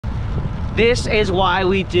This is why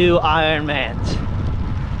we do Ironmans.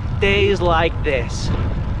 Days like this.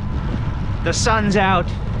 The sun's out.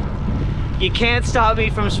 You can't stop me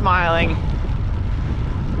from smiling.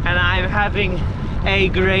 And I'm having a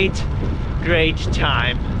great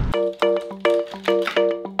time.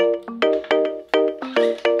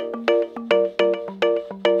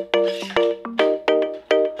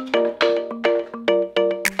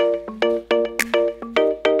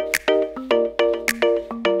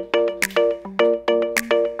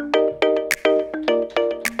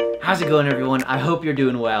 How's it going, everyone? I hope you're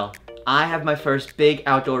doing well. I have my first big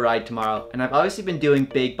outdoor ride tomorrow, and I've obviously been doing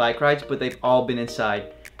big bike rides, but they've all been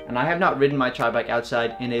inside. And I have not ridden my tri bike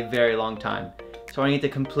outside in a very long time. So I need to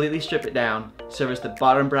completely strip it down, service the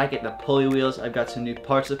bottom bracket, the pulley wheels. I've got some new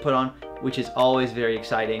parts to put on, which is always very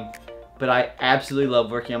exciting. But I absolutely love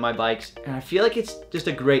working on my bikes, and I feel like it's just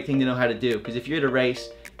a great thing to know how to do, because if you're at a race,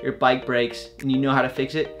 your bike breaks, and you know how to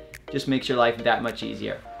fix it, just makes your life that much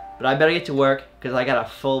easier. But I better get to work because I got a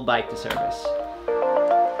full bike to service.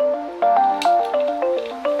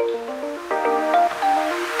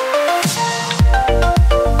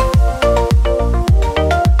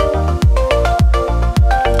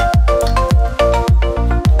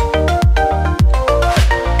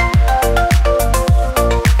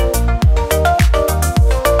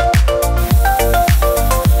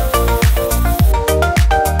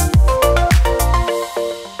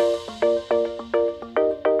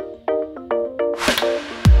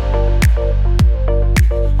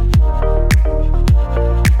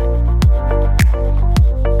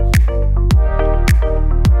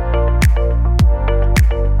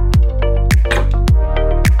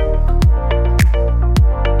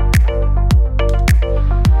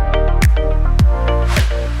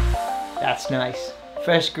 That's nice.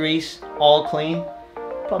 Fresh grease, all clean.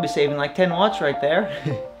 Probably saving like 10 watts right there.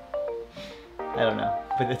 I don't know,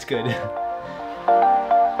 but that's good.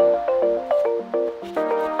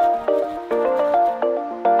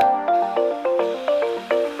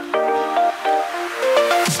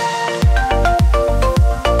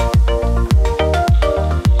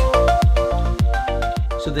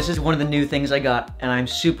 So this is one of the new things I got, and I'm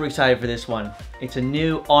super excited for this one. It's a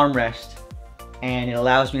new armrest, and it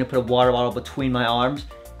allows me to put a water bottle between my arms.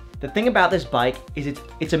 The thing about this bike is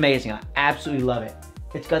it's amazing. I absolutely love it.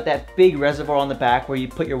 It's got that big reservoir on the back where you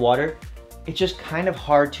put your water. It's just kind of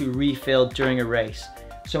hard to refill during a race.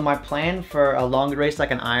 So my plan for a longer race like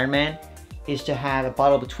an Ironman is to have a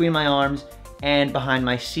bottle between my arms and behind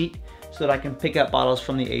my seat so that I can pick up bottles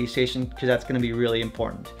from the aid station, because that's gonna be really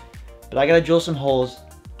important. But I gotta drill some holes,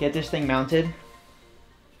 get this thing mounted.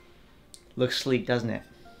 Looks sleek, doesn't it?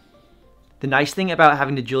 The nice thing about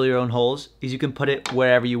having to drill your own holes is you can put it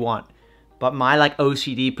wherever you want. But my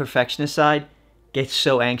OCD perfectionist side gets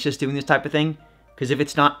so anxious doing this type of thing, because if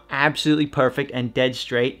it's not absolutely perfect and dead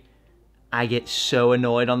straight, I get so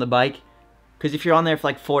annoyed on the bike. Because if you're on there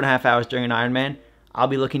for 4.5 hours during an Ironman, I'll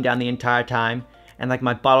be looking down the entire time, and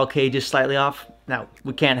my bottle cage is slightly off. No,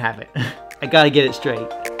 we can't have it. I gotta get it straight.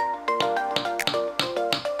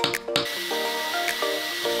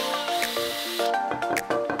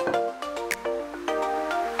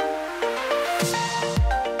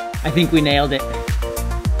 I think we nailed it.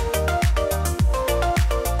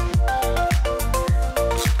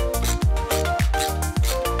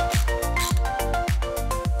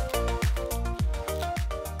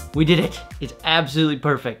 We did it. It's absolutely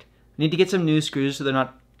perfect. I need to get some new screws so they're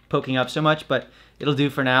not poking up so much, but it'll do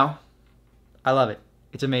for now. I love it.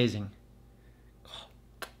 It's amazing.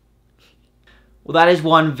 Well, that is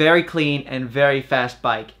one very clean and very fast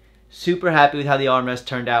bike. Super happy with how the armrest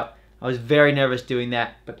turned out. I was very nervous doing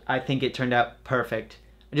that, but I think it turned out perfect.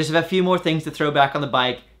 I just have a few more things to throw back on the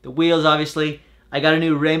bike. The wheels, obviously. I got a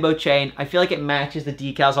new rainbow chain. I feel like it matches the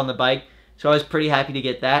decals on the bike, so I was pretty happy to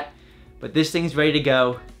get that. But this thing's ready to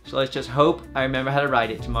go, so let's just hope I remember how to ride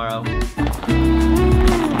it tomorrow.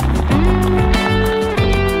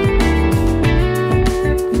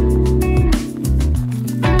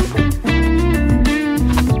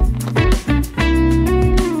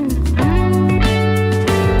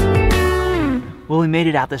 Well, we made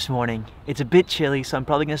it out this morning. It's a bit chilly, so I'm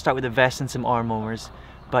probably gonna start with a vest and some arm warmers,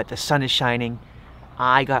 but the sun is shining.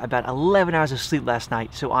 I got about 11 hours of sleep last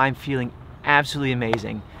night, so I'm feeling absolutely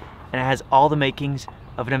amazing. And it has all the makings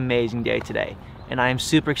of an amazing day today. And I am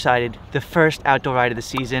super excited. The first outdoor ride of the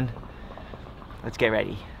season. Let's get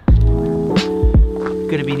ready.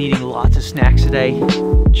 Gonna be needing lots of snacks today.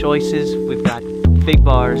 Choices, we've got fig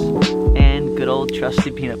bars and good old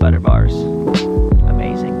trusty peanut butter bars.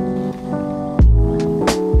 Amazing.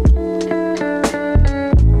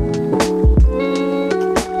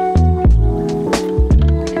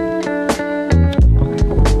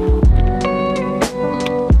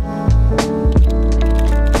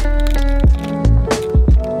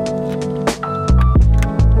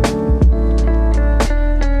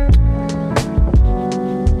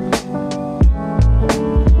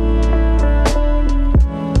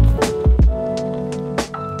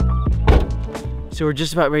 So we're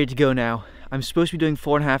just about ready to go now. I'm supposed to be doing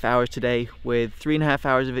 4.5 hours today, with 3.5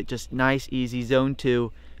 hours of it just nice, easy, zone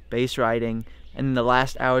 2, base riding. And then the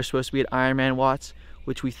last hour is supposed to be at Ironman watts,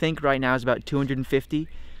 which we think right now is about 250.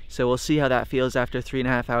 So we'll see how that feels after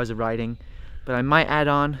 3.5 hours of riding. But I might add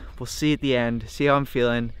on, we'll see at the end, see how I'm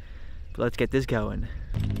feeling. But let's get this going.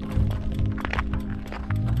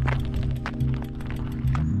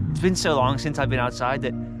 It's been so long since I've been outside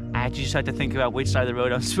that I actually just had to think about which side of the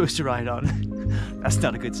road I'm supposed to ride on. That's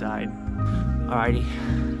not a good sign. Alrighty,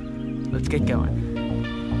 let's get going.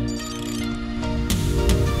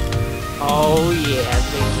 Oh yeah,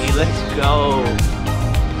 baby, let's go.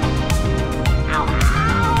 Ow,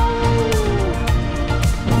 ow.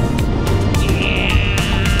 Yeah.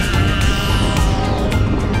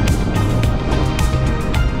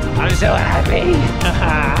 I'm so happy.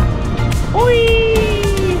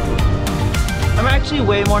 Whee! I'm actually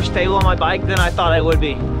way more stable on my bike than I thought I would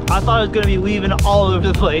be. I thought I was gonna be weaving all over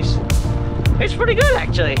the place. It's pretty good,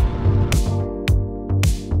 actually.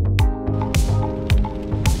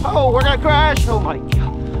 Oh, we're gonna crash! Oh my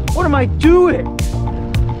god, what am I doing?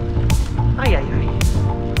 Ay, ay, ay.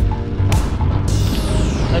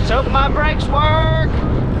 Let's hope my brakes work!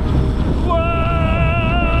 Whoa!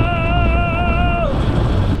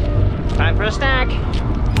 Time for a snack.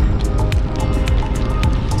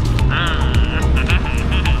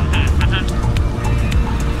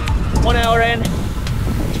 1 hour in,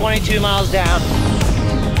 22 miles down.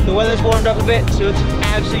 The weather's warmed up a bit, so it's an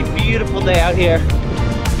absolutely beautiful day out here.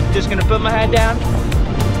 Just gonna put my head down,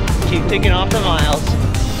 keep ticking off the miles.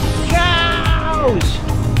 Cows!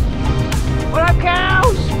 What up,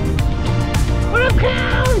 cows? What up,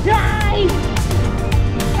 cows? Hi!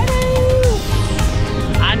 Hello!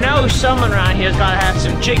 I know someone around here's gotta have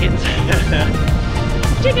some chickens.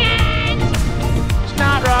 Chickens!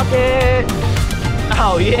 Snot rocket!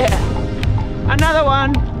 Oh yeah! Another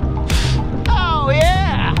one! Oh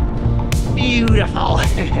yeah! Beautiful!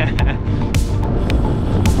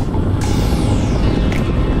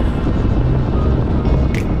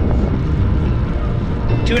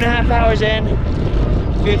 2.5 hours in,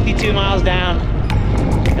 52 miles down,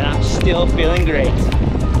 and I'm still feeling great.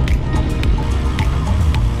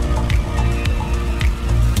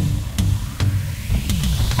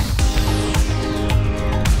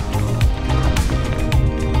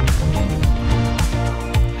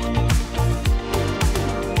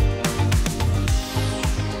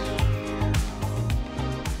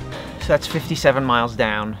 So that's 57 miles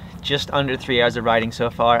down, just under 3 hours of riding so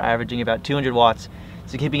far, averaging about 200 watts.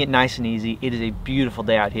 So keeping it nice and easy. It is a beautiful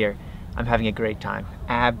day out here. I'm having a great time.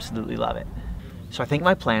 Absolutely love it. So I think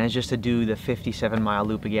my plan is just to do the 57-mile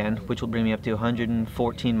loop again, which will bring me up to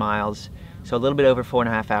 114 miles. So a little bit over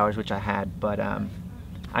 4.5 hours, which I had, but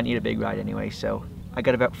I need a big ride anyway. So I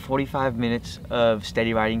got about 45 minutes of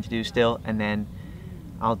steady riding to do still, and then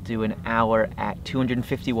I'll do an hour at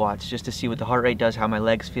 250 watts just to see what the heart rate does, how my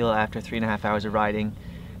legs feel after 3.5 hours of riding.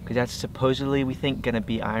 Because that's supposedly, we think, gonna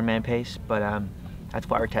be Ironman pace, but that's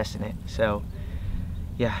why we're testing it. So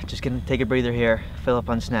yeah, just gonna take a breather here, fill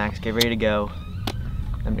up on snacks, get ready to go.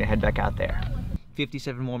 I'm gonna head back out there.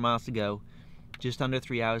 57 more miles to go, just under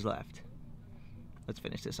 3 hours left. Let's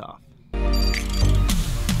finish this off.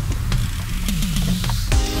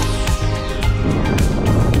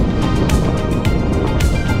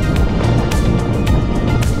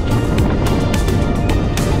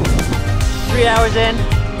 Three hours in,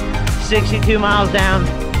 62 miles down.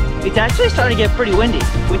 It's actually starting to get pretty windy,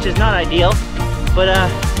 which is not ideal, but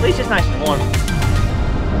at least it's nice and warm.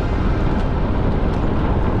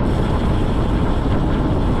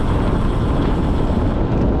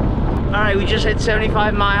 All right, we just hit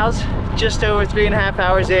 75 miles, just over 3.5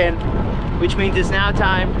 hours in, which means it's now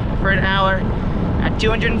time for an hour at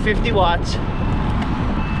 250 watts.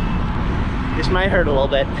 This might hurt a little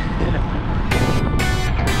bit.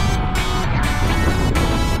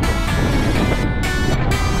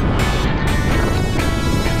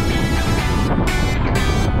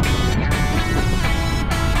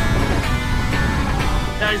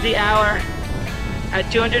 That is the hour at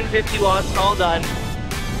 250 watts, all done.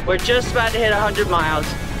 We're just about to hit 100 miles,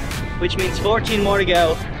 which means 14 more to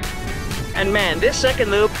go. And man, this second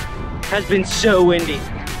loop has been so windy.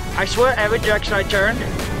 I swear every direction I turn,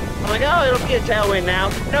 I'm like, oh, it'll be a tailwind now.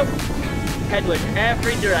 Nope, headwind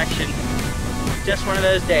every direction. Just one of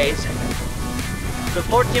those days. So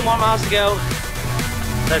 14 more miles to go.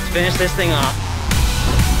 Let's finish this thing off.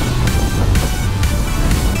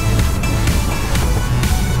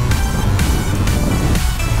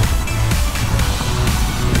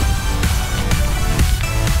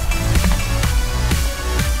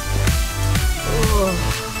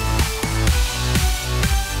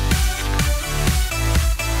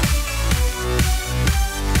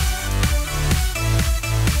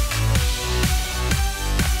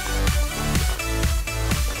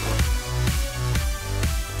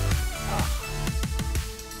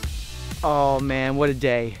 Oh man, what a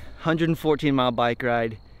day. 114-mile bike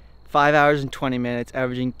ride, 5 hours and 20 minutes,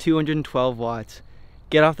 averaging 212 watts.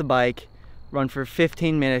 Get off the bike, run for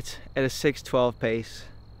 15 minutes at a 6:12 pace.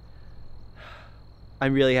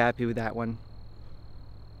 I'm really happy with that one.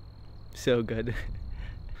 So good.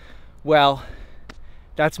 Well,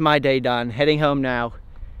 that's my day done. Heading home now.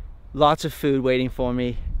 Lots of food waiting for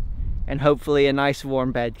me, and hopefully a nice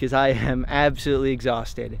warm bed because I am absolutely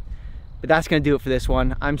exhausted. But that's gonna do it for this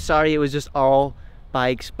one. I'm sorry it was just all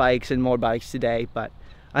bikes, and more bikes today, but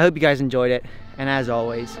I hope you guys enjoyed it. And as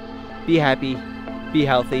always, be happy, be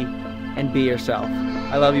healthy, and be yourself.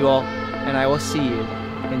 I love you all, and I will see you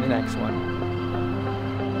in the next one.